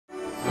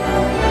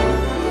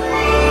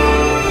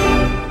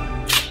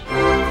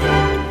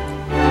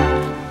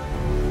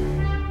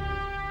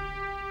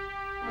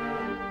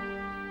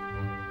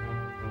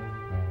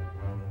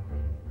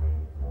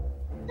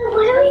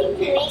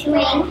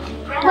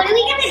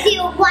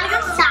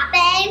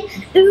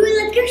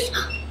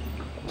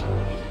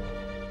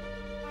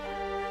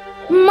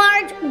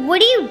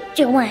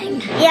doing?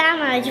 Yeah,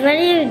 Marge, what are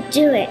you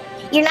doing?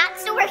 You're not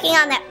still working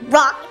on that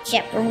rocket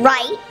ship,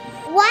 right?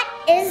 What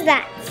is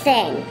that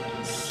thing?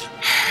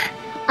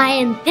 I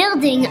am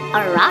building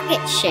a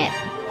rocket ship.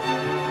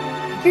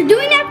 You're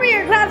doing that for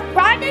your class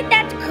project?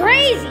 That's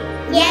crazy!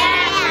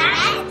 Yeah,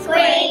 that's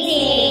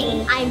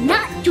crazy. I'm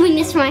not doing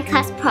this for my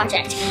class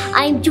project.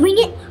 I'm doing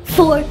it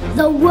for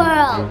the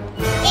world.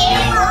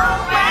 It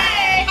won't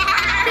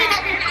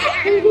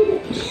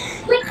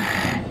work.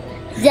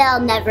 They'll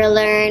never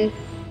learn.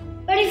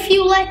 But if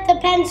you let the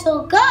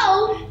pencil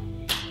go,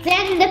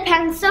 then the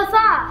pencil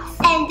falls.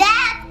 And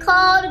that's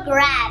called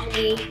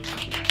gravity.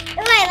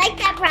 Oh, I like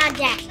that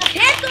project. The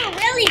pencil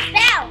really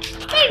fell.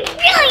 They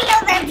really know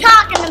what they're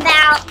talking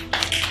about.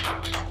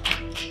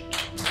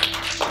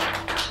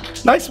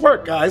 Nice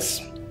work, guys.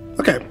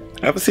 Okay,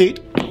 have a seat.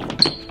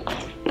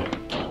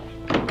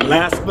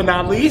 Last but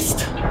not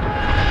least,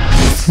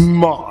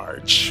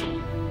 Marge.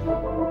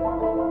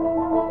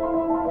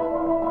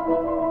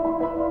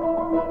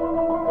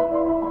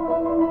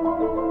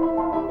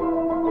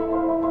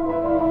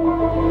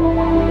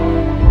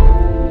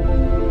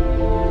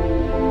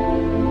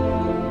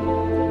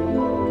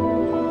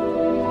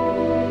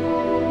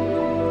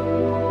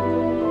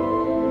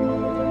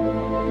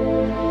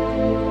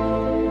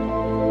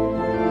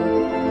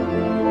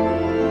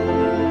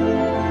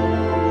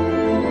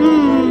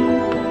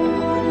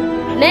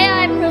 May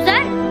I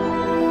present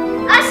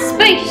a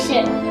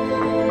spaceship?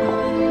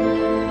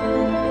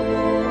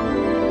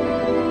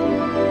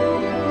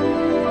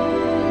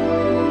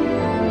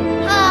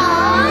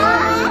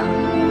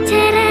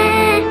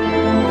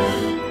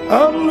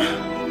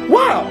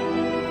 Wow.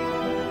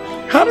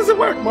 How does it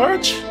work,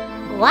 Marge?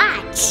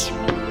 Watch.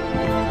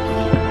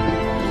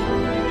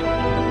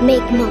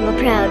 Make Mama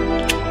proud.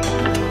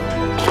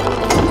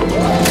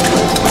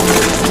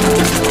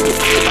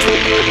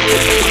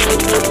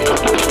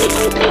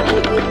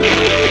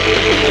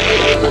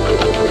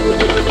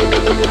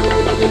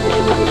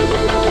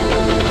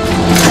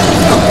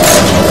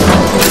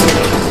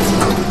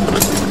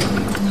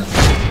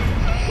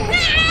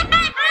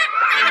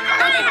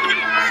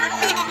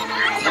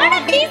 What a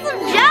piece of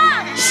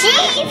junk!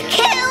 She's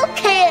cool.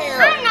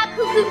 I'm not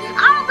cuckoo.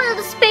 I'll build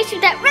a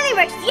spaceship that really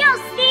works. You'll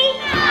see.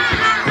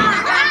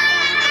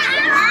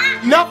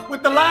 Enough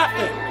with the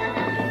laughing.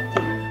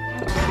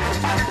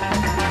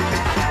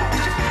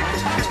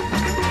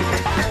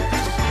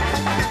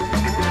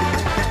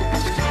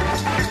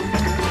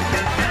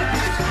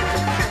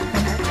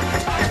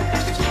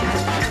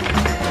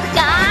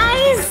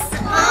 Guys,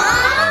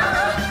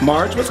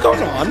 Marge, what's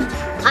going on?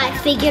 I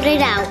figured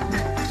it out.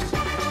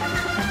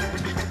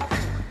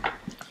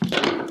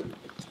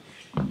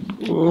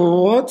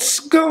 What's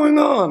going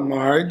on,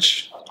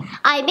 Marge?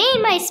 I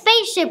made my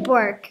spaceship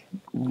work.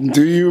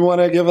 Do you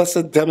want to give us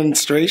a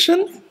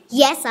demonstration?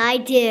 Yes, I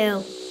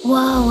do.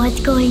 Whoa, what's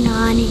going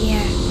on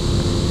here?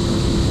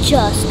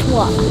 Just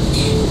watch.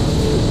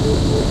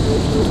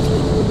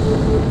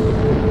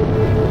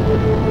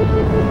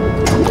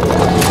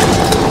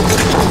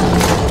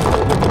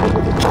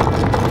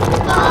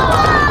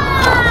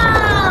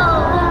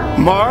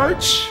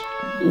 Marge,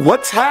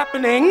 what's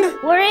happening?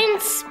 We're in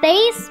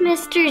space,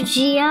 Mr.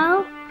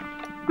 Geo.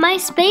 My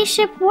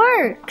spaceship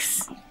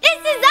works.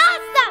 This is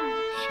awesome!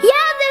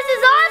 Yeah, this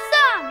is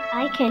awesome!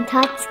 I can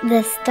touch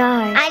the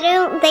stars. I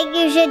don't think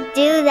you should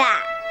do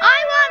that.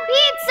 I want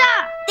pizza!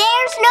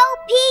 There's no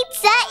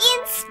pizza in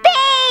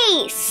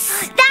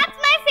space! That's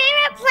my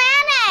favorite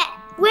planet!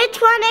 Which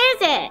one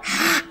is it?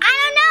 I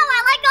don't know,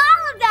 I like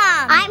all of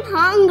them! I'm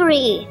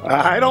hungry.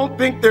 I don't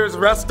think there's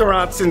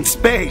restaurants in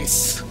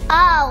space.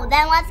 Oh,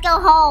 then let's go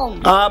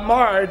home.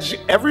 Marge,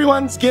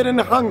 everyone's getting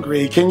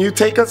hungry. Can you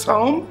take us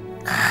home?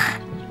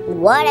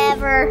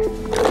 Whatever.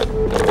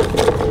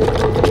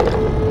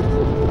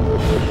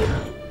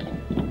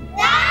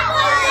 That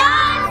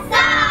was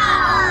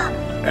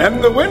awesome!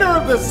 And the winner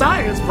of the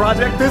science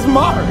project is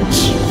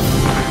Marge.